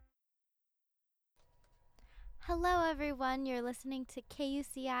Hello, everyone. You're listening to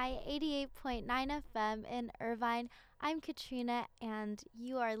KUCI 88.9 FM in Irvine. I'm Katrina, and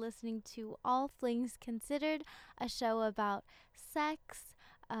you are listening to All Flings Considered, a show about sex,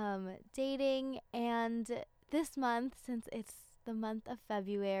 dating, and this month, since it's the month of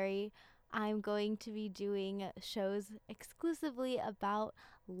February, I'm going to be doing shows exclusively about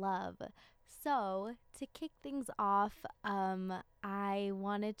love. So, to kick things off, I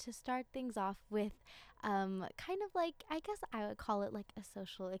wanted to start things off with kind of like, I guess I would call it like a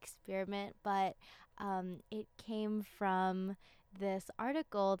social experiment, but it came from this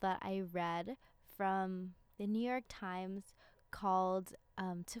article that I read from the New York Times called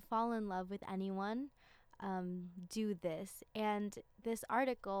To Fall in Love with Anyone. Do this. And this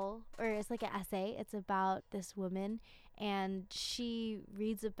article, or it's like an essay, it's about this woman, and she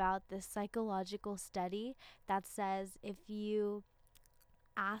reads about this psychological study that says if you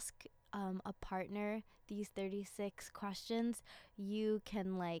ask a partner these 36 questions, you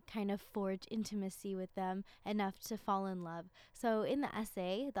can like kind of forge intimacy with them enough to fall in love. So in the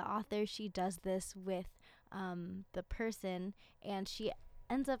essay, the author, she does this with the person, and she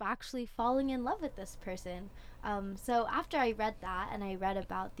ends up actually falling in love with this person. So after I read that and I read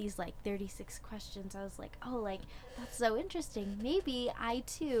about these like 36 questions, I was like, oh, like that's so interesting. Maybe I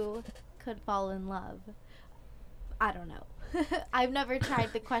too could fall in love. I don't know. I've never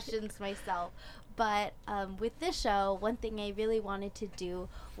tried the questions myself. But with this show, one thing I really wanted to do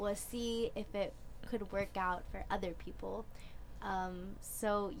was see if it could work out for other people.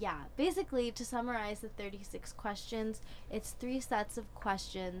 So, yeah, basically, to summarize the 36 questions, it's 3 sets of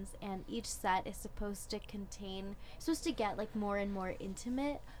questions, and each set is supposed to get like more and more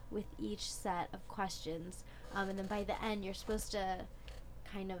intimate with each set of questions. And then by the end, you're supposed to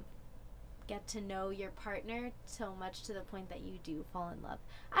kind of get to know your partner so much to the point that you do fall in love.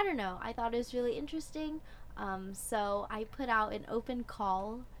 I don't know. I thought it was really interesting. So I put out an open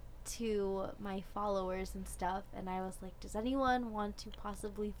call to my followers and stuff, and I was like, does anyone want to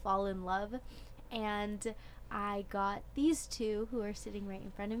possibly fall in love? And I got these two who are sitting right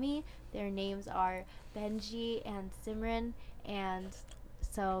in front of me. Their names are Benji and Simran. And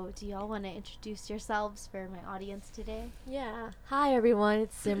so, do y'all want to introduce yourselves for my audience today? Yeah. Hi, everyone.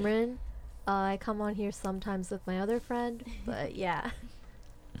 It's Simran. I come on here sometimes with my other friend, but yeah.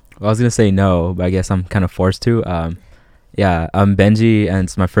 Well, I was gonna say no, but I guess I'm kind of forced to. Yeah, I'm Benji, and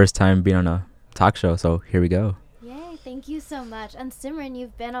it's my first time being on a talk show, so here we go. Yay, thank you so much. And Simran,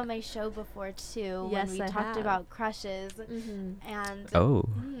 you've been on my show before too, Yes, when we I talked have. about crushes. Mm-hmm. And Oh.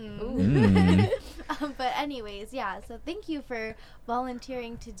 Ooh. but anyways, yeah, so thank you for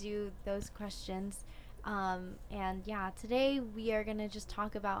volunteering to do those questions. And yeah, today we are gonna just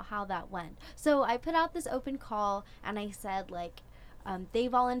talk about how that went. So I put out this open call, and I said like, they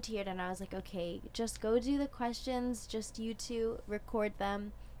volunteered, and I was like, okay, just go do the questions, just you two record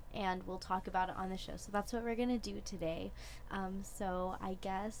them, and we'll talk about it on the show. So that's what we're gonna do today. So I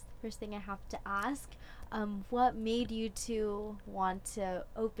guess the first thing I have to ask, what made you two want to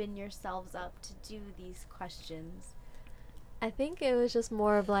open yourselves up to do these questions? I think it was just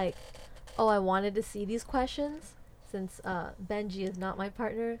more of like, oh, I wanted to see these questions since Benji is not my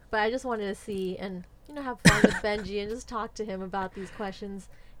partner, but I just wanted to see and have fun with Benji and just talk to him about these questions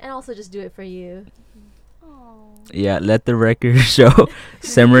and also just do it for you. Oh. Yeah, let the record show.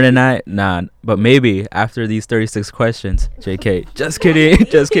 Simran and I, nah, but maybe after these 36 questions, JK, just kidding,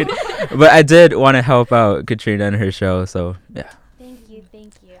 just kidding. But I did want to help out Katrina and her show, so yeah.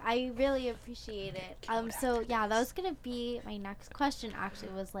 Thank you. I really appreciate it. So yeah, that was gonna be my next question.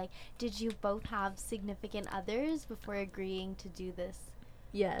 Actually, was like, did you both have significant others before agreeing to do this?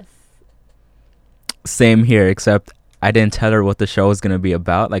 Yes. Same here, except I didn't tell her what the show was gonna be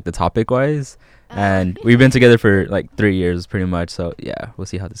about, like the topic wise. And we've been together for like 3 years pretty much, so yeah, we'll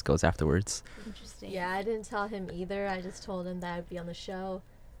see how this goes afterwards. Interesting. Yeah, I didn't tell him either. I just told him that I'd be on the show.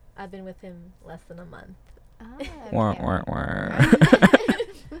 I've been with him less than a month. Wah, Okay. wah, wah.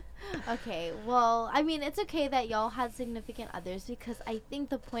 Okay, well, I mean, it's okay that y'all had significant others, because I think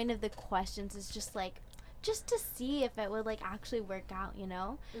the point of the questions is just to see if it would like actually work out, you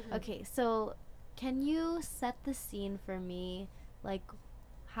know? Mm-hmm. Okay, so can you set the scene for me? Like,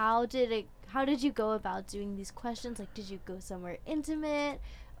 how did you go about doing these questions? Like, did you go somewhere intimate,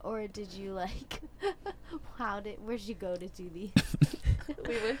 or did you like where did you go to do these?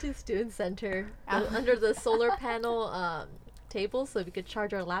 We went to student center under the solar panel table so we could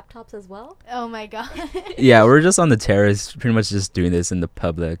charge our laptops as well. Oh my god. Yeah, we're just on the terrace, pretty much just doing this in the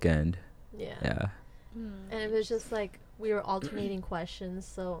public, and yeah. And it was just like we were alternating questions.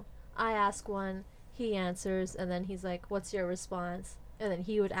 So I ask one, he answers, and then he's like, "What's your response?" And then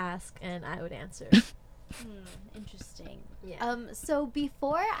he would ask, and I would answer. Interesting. Yeah. So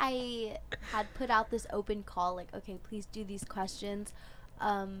before I had put out this open call, like, okay, please do these questions.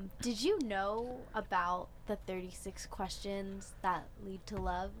 Did you know about the 36 questions that lead to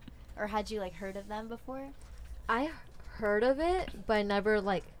love, or had you like heard of them before? I heard of it, but I never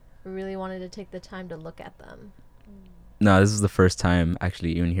like really wanted to take the time to look at them. No, this is the first time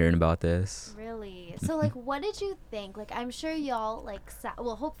actually even hearing about this. Really? So like, what did you think? Like, I'm sure y'all like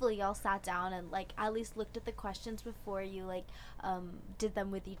hopefully y'all sat down and like at least looked at the questions before you like did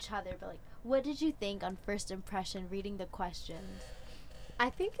them with each other. But like, what did you think on first impression reading the questions? I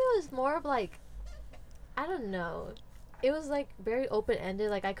think it was more of like, I don't know. It was like very open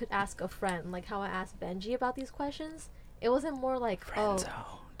ended. Like I could ask a friend, like how I asked Benji about these questions. It wasn't more like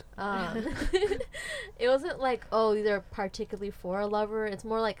it wasn't like, oh, these are particularly for a lover. It's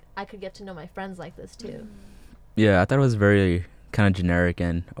more like I could get to know my friends like this too. Yeah, I thought it was very kind of generic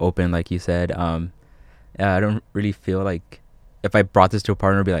and open, like you said. Yeah, I don't really feel like if I brought this to a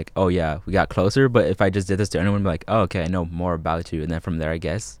partner, it'd be like, oh yeah, we got closer. But if I just did this to anyone, it'd be like, oh, okay, I know more about you, and then from there, I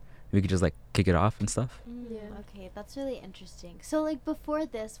guess we could just like kick it off and stuff. Yeah. Okay, that's really interesting. So like before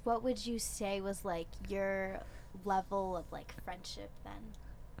this, what would you say was like your level of like friendship then?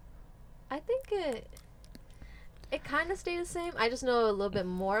 I think it kind of stayed the same. I just know a little bit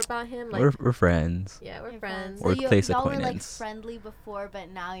more about him. Like We're friends. yeah, we're You're friends. So Workplace y'all were like acquaintance. friendly before, but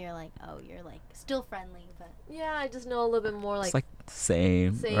now you're like, oh, you're like still friendly, but Yeah, I just know a little bit more. It's Like, like the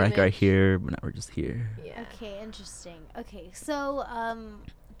same. Like right same-ish. here, but now we're just here. yeah. okay, interesting. Okay, so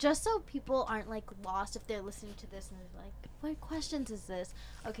just so people aren't like lost if they're listening to this and they're like, what questions is this?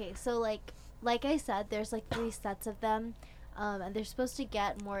 Okay, so like I said, there's like 3 sets of them, and they're supposed to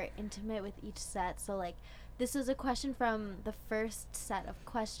get more intimate with each set. So like, this is a question from the first set of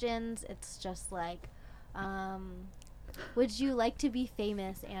questions. It's just like, would you like to be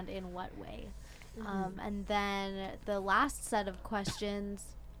famous and in what way? And then the last set of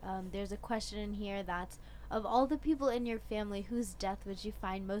questions, there's a question in here that's, of all the people in your family, whose death would you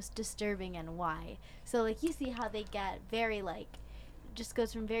find most disturbing and why? So like, you see how they get very like, just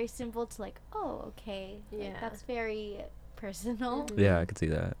goes from very simple to like, oh, okay. Like, Yeah. that's very personal. Yeah, I could see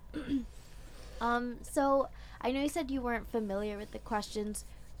that. So I know you said you weren't familiar with the questions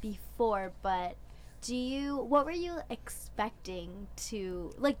before, but what were you expecting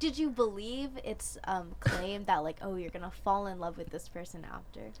to, like, did you believe its claim that like, oh, you're gonna fall in love with this person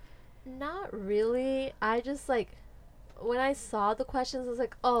after? Not really. I just like when I saw the questions, I was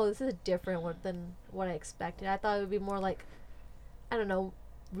like, oh, this is different than what I expected. I thought it would be more like, I don't know,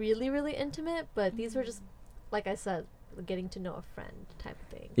 really, really intimate. But these were just, like I said, getting to know a friend type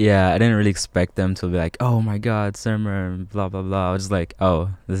of thing. Yeah, I didn't really expect them to be like, oh my God, Simran, blah blah blah. I was just like, oh,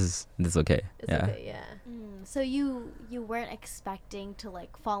 this is okay. It's yeah. okay, yeah. So you weren't expecting to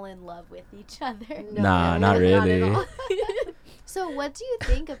like fall in love with each other. No, Nah, not at really. all. So what do you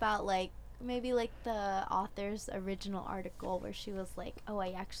think about like maybe like the author's original article where she was like, oh,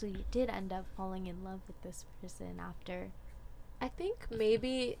 I actually did end up falling in love with this person after? I think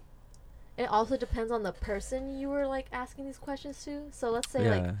maybe it also depends on the person you were like asking these questions to. So let's say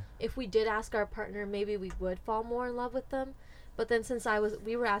like Yeah. if we did ask our partner, maybe we would fall more in love with them. But then since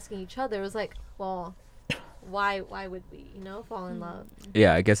we were asking each other, it was like, well, why would we, fall in love?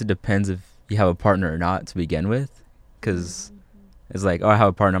 Yeah, I guess it depends if you have a partner or not to begin with, because it's like, oh, I have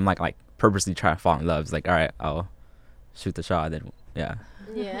a partner. I'm like purposely trying to fall in love. It's like, all right, I'll shoot the shot. Then yeah.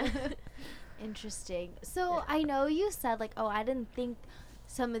 Yeah. Interesting. So I know you said like, oh, I didn't think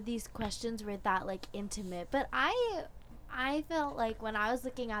some of these questions were that like intimate, but I felt like when I was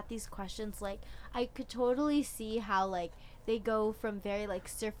looking at these questions, like I could totally see how like they go from very like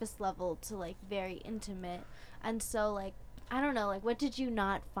surface level to like very intimate. And so like, I don't know, like what did you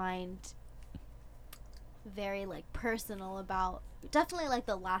not find very like personal about definitely like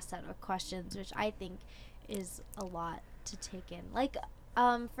the last set of questions, which I think is a lot to take in. Like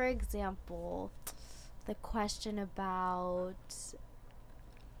for example, the question about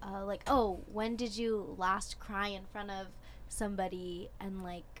like, oh, when did you last cry in front of somebody and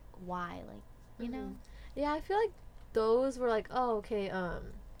like why, like, you know? Yeah, I feel like those were like, oh, okay,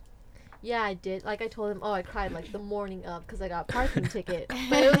 yeah, I did. Like I told him, oh, I cried like the morning of because I got a parking ticket.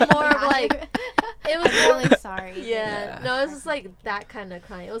 But it was more of like, it was I'm more really sorry. yeah, no, it was just like that kind of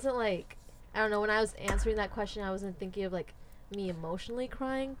crying. It wasn't like, I don't know, when I was answering that question, I wasn't thinking of like me emotionally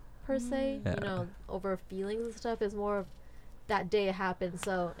crying per se, Yeah. over feelings and stuff. It's more of that day it happened.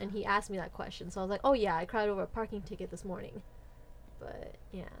 So, and he asked me that question, so I was like, oh yeah, I cried over a parking ticket this morning. But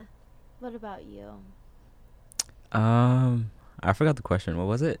yeah. What about you? I forgot the question. What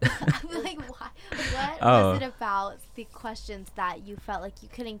was it? Like, why? What Oh. was it about the questions that you felt like you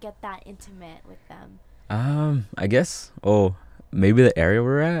couldn't get that intimate with them? I guess. Oh, maybe the area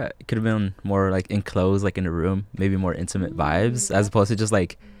we're at could have been more like enclosed, like in a room. Maybe more intimate vibes, as opposed to just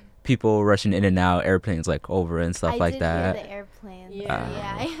like people rushing in and out, airplanes like over and stuff I like did that. hear the airplanes.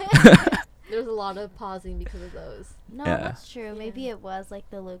 Yeah. Yeah. There's a lot of pausing because of those. No, Yeah. that's true. Yeah. Maybe it was like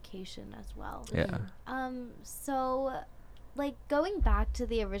the location as well. Yeah. So like going back to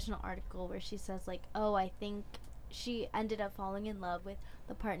the original article where she says like, oh, I think she ended up falling in love with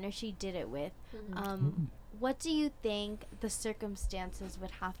the partner she did it with. What do you think the circumstances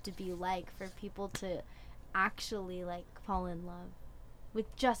would have to be like for people to actually like fall in love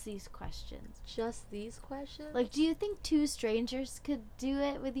with just these questions? Just these questions? Like, do you think two strangers could do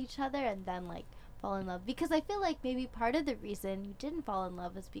it with each other and then like fall in love? Because I feel like maybe part of the reason you didn't fall in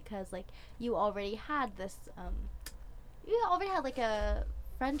love is because like you already had this you already had like a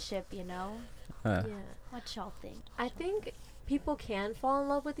friendship, you know? Yeah. What y'all think? I think people can fall in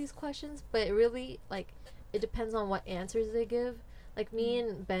love with these questions, but it really, like, it depends on what answers they give. Like, me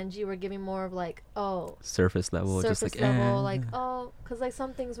and Benji were giving more of, like, Surface level, just like, like, because, like,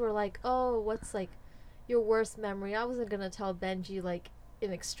 some things were like, what's, like, your worst memory? I wasn't going to tell Benji, like,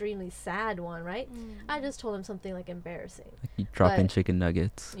 an extremely sad one, right? I just told him something, like, embarrassing. Like you dropping chicken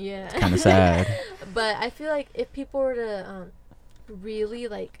nuggets. Yeah. It's kind of sad. But I feel like if people were to really,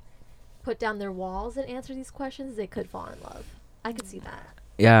 like, put down their walls and answer these questions, they could fall in love. I could see that.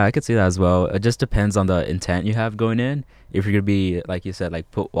 Yeah, I could see that as well. It just depends on the intent you have going in. If you're gonna be, like you said, like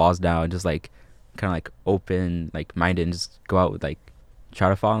put walls down, just like kind of like open, like minded, and just go out with like try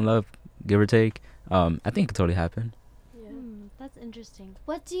to fall in love, give or take. I think it could totally happen. Yeah. That's interesting.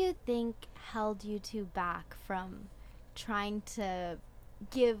 What do you think held you two back from trying to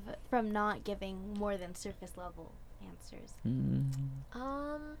from not giving more than surface level answers?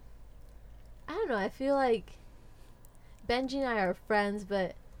 I don't know. I feel like Benji and I are friends,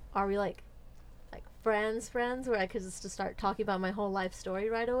 but are we like friends where I could just start talking about my whole life story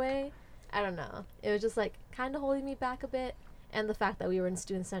right away? I don't know. It was just like kind of holding me back a bit, and the fact that we were in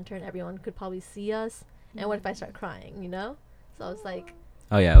student center and everyone could probably see us. And what if I start crying? You know? So I was like,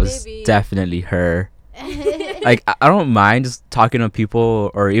 oh yeah, it was maybe. definitely her. Like I don't mind just talking to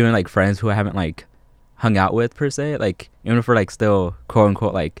people or even like friends who I haven't like hung out with per se. Like even if we're like still quote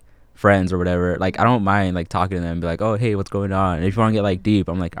unquote like friends or whatever, like I don't mind like talking to them and be like, oh hey, what's going on? And if you want to get like deep,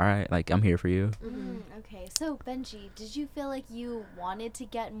 I'm like, all right, like I'm here for you. Okay, so Benji, did you feel like you wanted to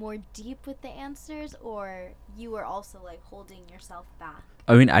get more deep with the answers, or you were also like holding yourself back?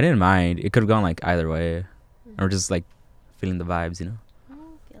 I mean, I didn't mind. It could have gone like either way, or just like feeling the vibes, you know.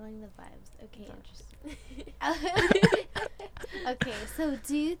 Feeling the vibes. Okay, interesting. Okay, so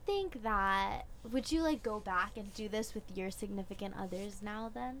do you think that would you like go back and do this with your significant others now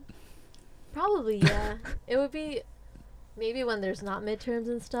then? Probably, yeah. It would be maybe when there's not midterms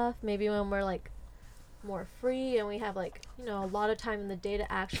and stuff. Maybe when we're like more free and we have like, you know, a lot of time in the day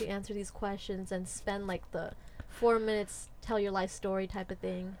to actually answer these questions and spend like the 4 minutes tell your life story type of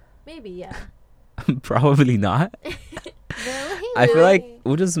thing. Maybe, yeah. Probably not. Really? I feel like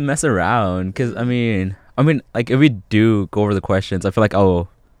we'll just mess around because I mean, like if we do go over the questions, I feel like I'll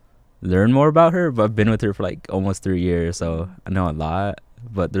learn more about her. But I've been with her for like almost 3 years, so I know a lot.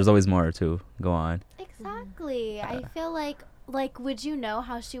 But there's always more to go on. Exactly. I feel like would you know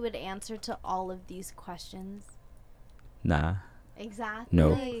how she would answer to all of these questions? Nah. Exactly.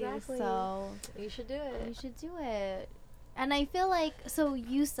 No. Exactly. So You should do it. you should do it. And I feel like, so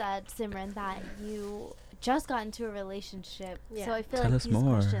you said, Simran, that you just got into a relationship. Yeah. So I feel Tell like us these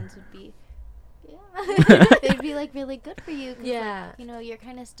more. questions would be, yeah, they'd be like really good for you. 'Cause, Yeah. like, you know, you're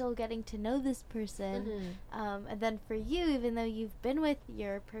kind of still getting to know this person. And then for you, even though you've been with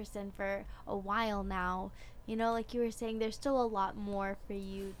your person for a while now, you know, like you were saying, there's still a lot more for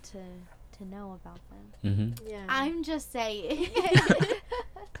you to know about them. Yeah. I'm just saying.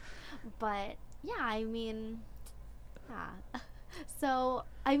 But yeah, I mean, yeah. So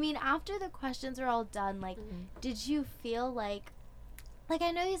I mean, after the questions were all done, like, did you feel like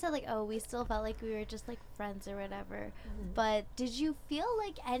I know you said like, oh, we still felt like we were just like friends or whatever, but did you feel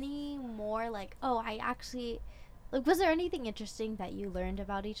like any more like, oh, I actually like, was there anything interesting that you learned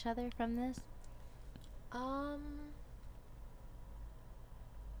about each other from this?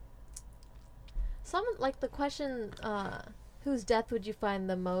 Some like the question, whose death would you find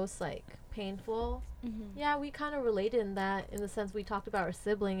the most like painful? Yeah, we kind of related in that, in the sense we talked about our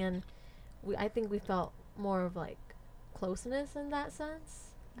sibling, and I think we felt more of like closeness in that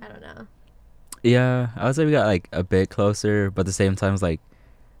sense. I don't know. Yeah, I would say we got like a bit closer, but at the same time, it's like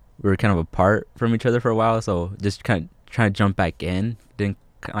we were kind of apart from each other for a while. So just kind of trying to jump back in didn't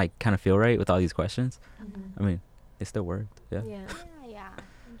kind of feel right with all these questions. I mean, it still worked. Yeah. Yeah. Yeah,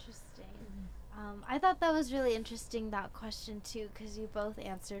 Interesting. I thought that was really interesting, that question too, because you both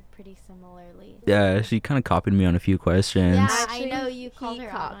answered pretty similarly. Yeah, she kind of copied me on a few questions. Yeah, Actually, I know you called he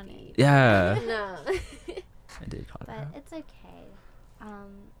her out on it. copied. Yeah. No. I did call But her. it's okay.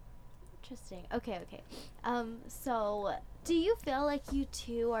 Interesting. Okay. So do you feel like you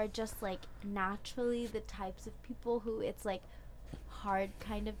two are just like naturally the types of people who it's like hard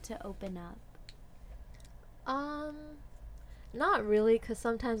kind of to open up? Not really, because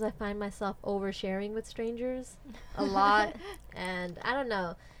sometimes I find myself oversharing with strangers a lot, and I don't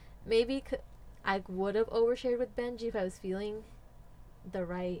know, maybe I would have overshared with Benji if I was feeling the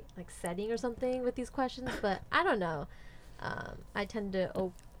right like setting or something with these questions, but I don't know. I tend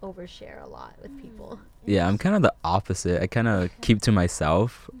to overshare a lot with people. Yeah, I'm kind of the opposite. I kind of keep to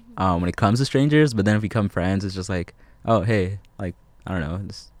myself when it comes to strangers, but then if we become friends, it's just like, oh, hey, like, I don't know,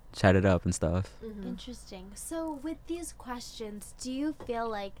 just chat it up and stuff. Interesting. So with these questions, do you feel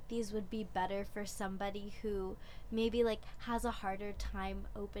like these would be better for somebody who maybe like has a harder time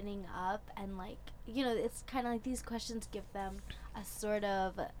opening up, and like, you know, it's kind of like these questions give them a sort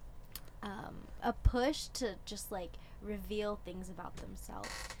of a push to just like reveal things about themselves?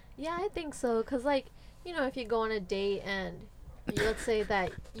 Yeah, I think so, because like, you know, if you go on a date and let's say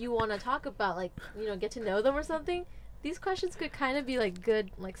that you want to talk about like, you know, get to know them or something, these questions could kind of be like good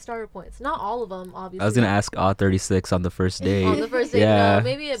like starter points. Not all of them, obviously. I was gonna ask all 36 on the first date. On the first date, Yeah, no,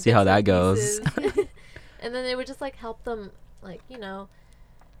 maybe see how that goes. And then it would just like help them like, you know,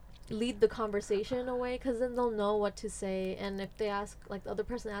 lead the conversation in a way, because then they'll know what to say. And if they ask, like the other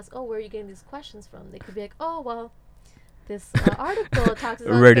person asks, oh, where are you getting these questions from, they could be like, oh, well, this article talks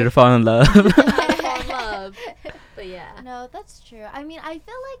about Ready to fall in love. Ready to fall in love. But yeah. No, that's true. I mean, I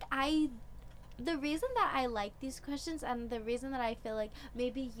feel like the reason that I like these questions, and the reason that I feel like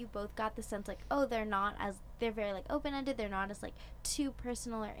maybe you both got the sense like, oh, they're very like open-ended, they're not as like too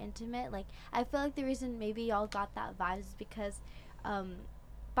personal or intimate, like I feel like the reason maybe y'all got that vibe is because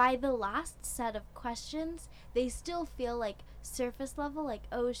by the last set of questions, they still feel like surface level, like,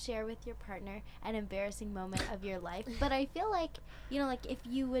 oh, share with your partner an embarrassing moment of your life. But I feel like, you know, like if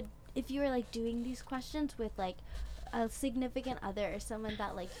you were like doing these questions with like a significant other or someone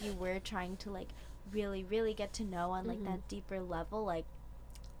that like you were trying to like really, really get to know on like that deeper level, like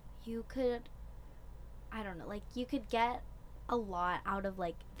you could, I don't know, like you could get a lot out of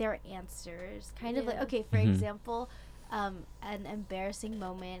like their answers. Kind of like, okay, for example, an embarrassing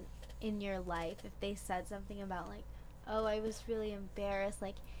moment in your life, if they said something about like, oh, I was really embarrassed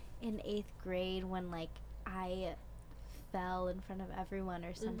like in 8th grade when like I fell in front of everyone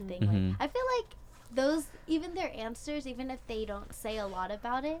or something. Like I feel like those, even their answers, even if they don't say a lot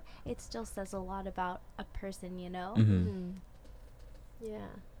about it, it still says a lot about a person, you know? Yeah.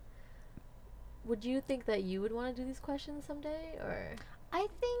 Would you think that you would want to do these questions someday, or? I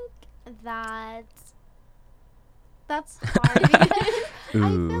think that's hard because I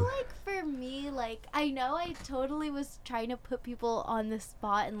feel like for me, like, I know I totally was trying to put people on the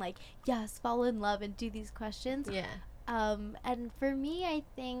spot and like, yes, fall in love and do these questions. Yeah. And for me, I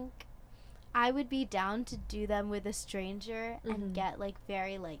think I would be down to do them with a stranger and get like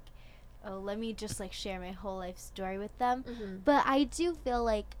very like, oh, let me just like share my whole life story with them. But I do feel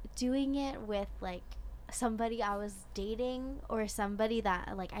like doing it with like somebody I was dating or somebody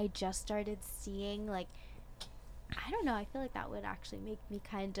that like I just started seeing, like, I don't know, I feel like that would actually make me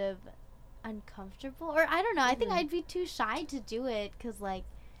kind of uncomfortable, or I don't know, I think I'd be too shy to do it because like,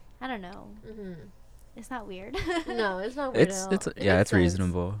 I don't know. It's not weird. No, it's not weird at all. It's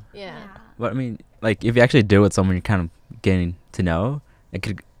reasonable. Yeah. But I mean, like if you actually do it with someone you're kind of getting to know, it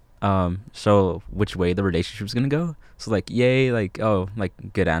could show which way the relationship's gonna go. So like, yay, like, oh, like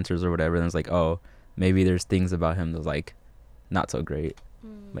good answers or whatever. Then it's like, oh, maybe there's things about him that's like not so great.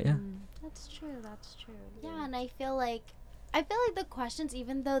 But yeah. That's true. Yeah, and I feel like the questions,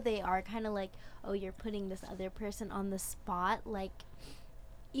 even though they are kind of like, oh, you're putting this other person on the spot, like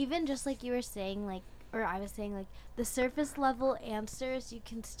even just like you were saying, like, or I was saying, like the surface level answers, you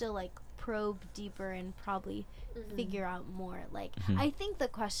can still like probe deeper and probably figure out more. Like I think the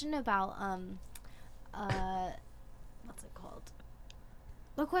question about what's it called?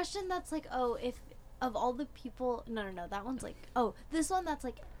 The question that's like, oh, if of all the people, no, that one's like, oh, this one that's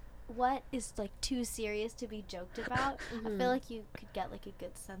like, what is like too serious to be joked about? I feel like you could get like a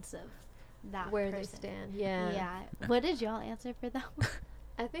good sense of that where person. they stand. Yeah. What did y'all answer for that one?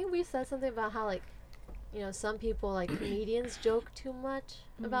 I think we said something about how like, you know, some people like comedians joke too much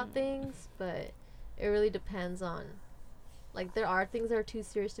about things, but it really depends on, like, there are things that are too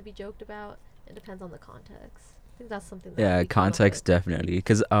serious to be joked about. It depends on the context. I think that's something that we context definitely,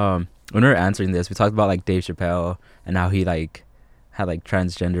 because when we were answering this, we talked about like Dave Chappelle and how he like had like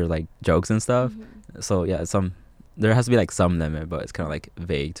transgender like jokes and stuff. So yeah, there has to be like some limit, but it's kind of like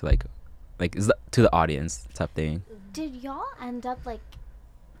vague to like is to the audience type thing. Did y'all end up like,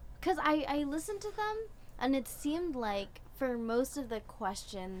 because I listened to them and it seemed like for most of the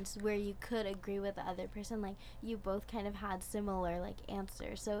questions where you could agree with the other person, like you both kind of had similar like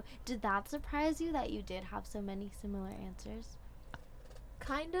answers. So did that surprise you that you did have so many similar answers?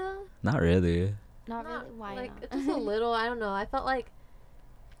 Kinda. Not really. Not really. Why like, not? Just a little. I don't know. I felt like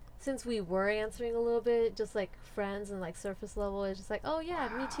since we were answering a little bit, just like friends and like surface level, it's just like, oh yeah,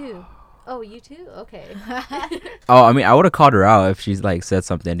 me too. Oh, you too? Okay. Oh, I mean, I would have called her out if she's like said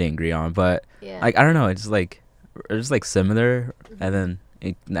something I didn't agree on, but like I don't know, it's just like similar, and then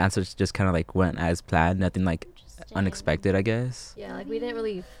the answers just kind of like went as planned, nothing like unexpected, I guess. Yeah, like we didn't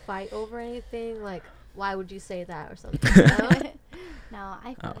really fight over anything. Like, why would you say that or something? You know? No,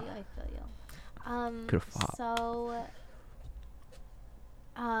 I feel you. I feel you. Could've fought. So,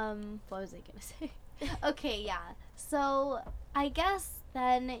 what was I gonna say? Okay, yeah. So I guess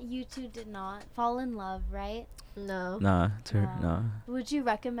then you two did not fall in love, right? No. No. Would you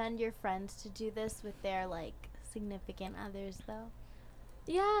recommend your friends to do this with their like significant others though?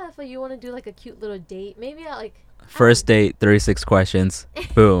 Yeah, if like, you want to do like a cute little date, maybe First date, 36 questions.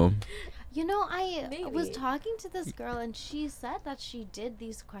 Boom. You know, I was Maybe. talking to this girl and she said that she did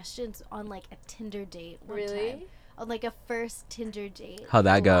these questions on like a Tinder date one Really? time. On like a first Tinder date. How'd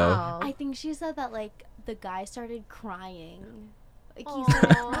that go? Wow. I think she said that like the guy started crying. Like he Aw.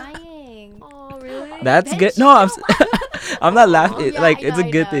 started crying. Oh, really? That's Bitch, good. No, I'm not Aw. laughing. Yeah, Like I it's know, a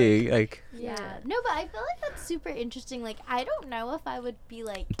I good know. thing. Like Yeah. No, but I feel like that's super interesting. Like I don't know if I would be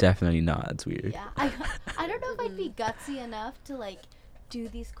like definitely not. That's weird. yeah. I don't know if I'd be gutsy enough to like do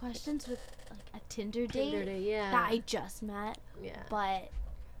these questions with like a Tinder date, yeah. that I just met. Yeah. But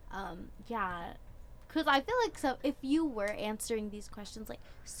yeah. Cause I feel like so if you were answering these questions like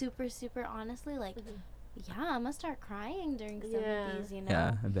super honestly, like yeah, I'm gonna start crying during some Yeah. of these, you know.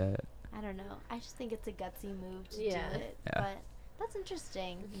 Yeah, I bet. I don't know. I just think it's a gutsy move to Yeah. do it. Yeah. But that's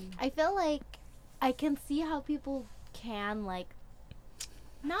interesting. I feel like I can see how people can like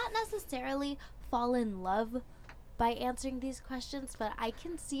not necessarily fall in love by answering these questions, but I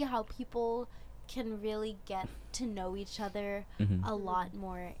can see how people can really get to know each other Mhm. a lot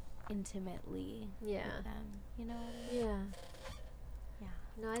more intimately Yeah. with them. You know what I mean? Yeah. Yeah.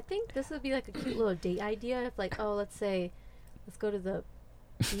 No, I think this would be like a cute little date idea. If like, oh, let's go to the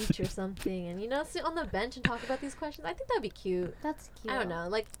beach or something, and sit on the bench and talk about these questions. I think that'd be cute. That's cute. I don't know,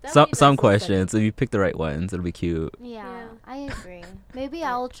 like that would Some be nice some little questions. If you pick the right ones, it'll be cute. Yeah, Yeah. I agree. Maybe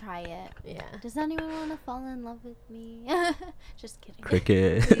I'll try it. setting. Yeah. Does anyone want to fall in love with me? Just kidding.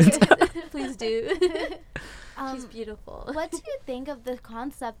 Cricket. Please do. She's Um, beautiful. what do you think of the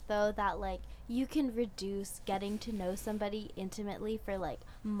concept though that like you can reduce getting to know somebody intimately for like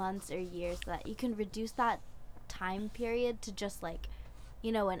months or years, that you can reduce that time period to just like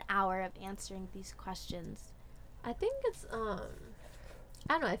an hour of answering these questions? I think it's I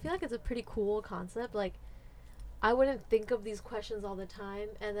don't know, I feel like it's a pretty cool concept. Like I wouldn't think of these questions all the time,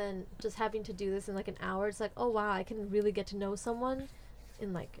 and then just having to do this in like an hour, it's like, oh wow, I can really get to know someone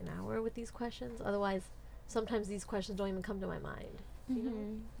in like an hour with these questions. Otherwise, sometimes these questions don't even come to my mind.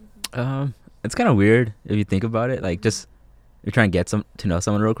 You know? It's kind of weird if you think about it. Like, just you're trying to get to know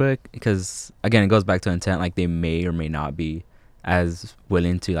someone real quick, because again, it goes back to intent. Like, they may or may not be as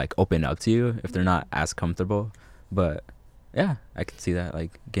willing to like open up to you if they're not as comfortable. But yeah, I can see that,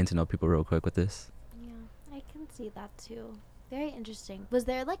 like, getting to know people real quick with this. Yeah, I can see that too. Very interesting. Was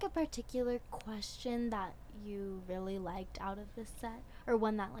there like a particular question that you really liked out of this set, or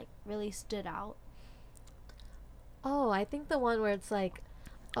one that like really stood out? Oh, I think the one where it's like,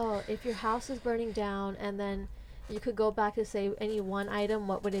 oh, if your house is burning down and then you could go back to say any one item,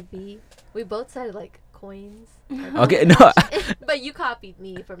 what would it be? We both said like coins. Okay, no. But you copied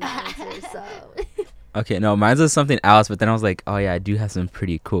me for my answer, so. Okay, no, mine's was something else. But then I was like, oh yeah, I do have some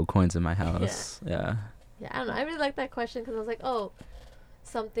pretty cool coins in my house. Yeah. Yeah, I don't know. I really like that question because I was like, oh,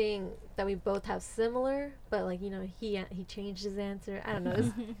 something that we both have similar, but like he changed his answer. I don't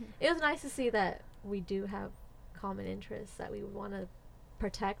know. It was nice to see that we do have common interests that we would want to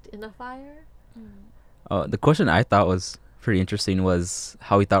protect in a fire. Oh, the question I thought was pretty interesting was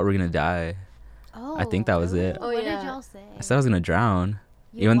how we thought we were gonna die. Oh, I think that was it. Oh, what yeah. did y'all say? I said I was gonna drown.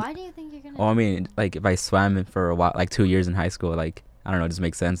 Why do you think you're gonna? Oh, I mean, like, if I swam for a while, like 2 years in high school, like, I don't know, it just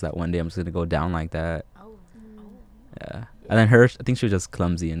makes sense that one day I'm just gonna go down like that. Oh. Yeah. And then her, I think she was just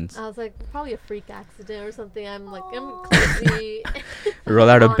clumsy and I was like, probably a freak accident or something. I'm Aw. clumsy. roll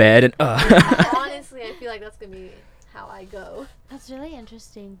out of bed and Honestly, I feel like that's gonna be how I go. That's really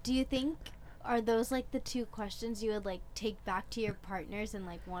interesting. Do you think are those like the two questions you would like take back to your partners and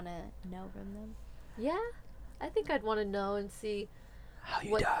like want to know from them? Yeah, I think I'd want to know and see How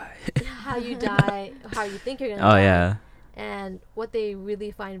you what- die. how you die, how you think you're gonna Oh die, yeah. and what they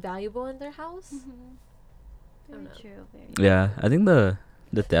really find valuable in their house. I Very don't know. true. Very Yeah, true. I think the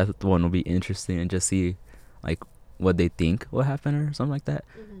death one will be interesting and just see like what they think will happen or something like that.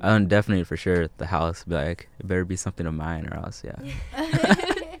 Mhm. Definitely for sure the house be like it better be something of mine or else yeah.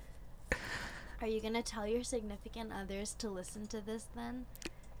 Are you gonna tell your significant others to listen to this then?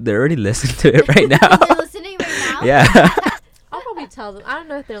 They're already listening to it right now. They're listening right now? Yeah. I'll probably tell them. I don't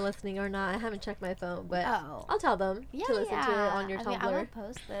know if they're listening or not. I haven't checked my phone, but Oh. I'll tell them Yeah, to listen to it on your I Tumblr. mean, I will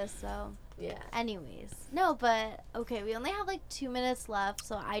post this, so. Yeah. Anyways. No, but, okay, we only have like 2 minutes left,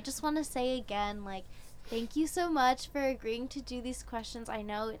 so I just want to say again, like, thank you so much for agreeing to do these questions. I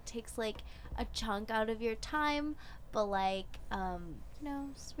know it takes, like, a chunk out of your time, but, like, you know,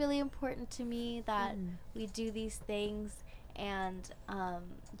 it's really important to me that Mhm. we do these things. And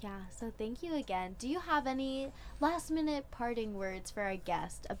yeah, so thank you again. Do you have any last minute parting words for our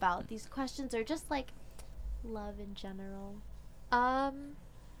guest about these questions or just like love in general?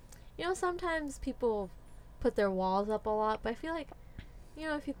 You know, sometimes people put their walls up a lot, but I feel like, you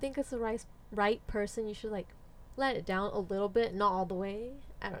know, if you think it's the right person, you should like let it down a little bit, not all the way.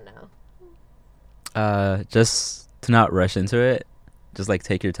 I don't know. Just to not rush into it. Just like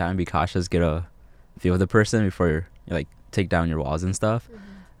take your time, be cautious, get a feel of the person before you like take down your walls and stuff.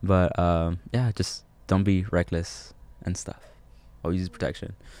 But yeah, just don't be reckless and stuff. Always use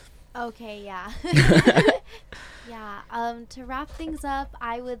protection. Okay, yeah. Yeah, to wrap things up,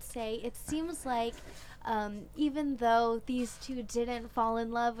 I would say it seems like even though these two didn't fall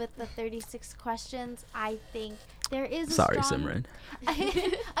in love with the 36 questions, I think there is a Sorry, strong... Simran.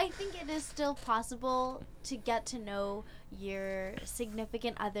 I think it is still possible to get to know your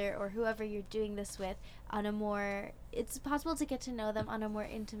significant other or whoever you're doing this with on a more... It's possible to get to know them on a more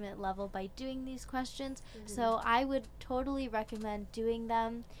intimate level by doing these questions. So I would totally recommend doing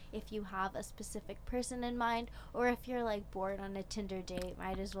them if you have a specific person in mind, or if you're like bored on a Tinder date,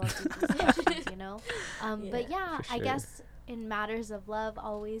 might as well do these questions, you know? But yeah, For I sure. guess in matters of love,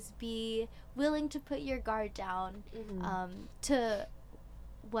 always be willing to put your guard down to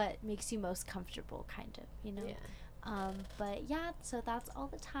what makes you most comfortable, kind of, you know? Yeah. But yeah, so that's all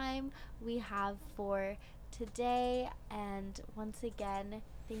the time we have for today. And once again,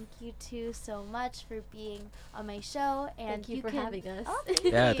 thank you two so much for being on my show. And Thank you for having us. Oh, thank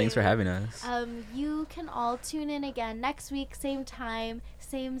Yeah, thanks for you. having us. You can all tune in again next week, same time,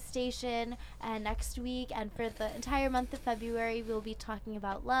 same station, and next week. And for the entire month of February, we'll be talking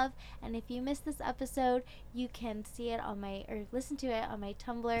about love. And if you missed this episode, you can see it on my, or listen to it on my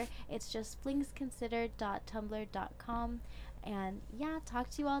Tumblr. It's just flingsconsidered.tumblr.com. And yeah, talk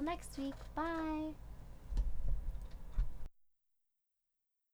to you all next week. Bye.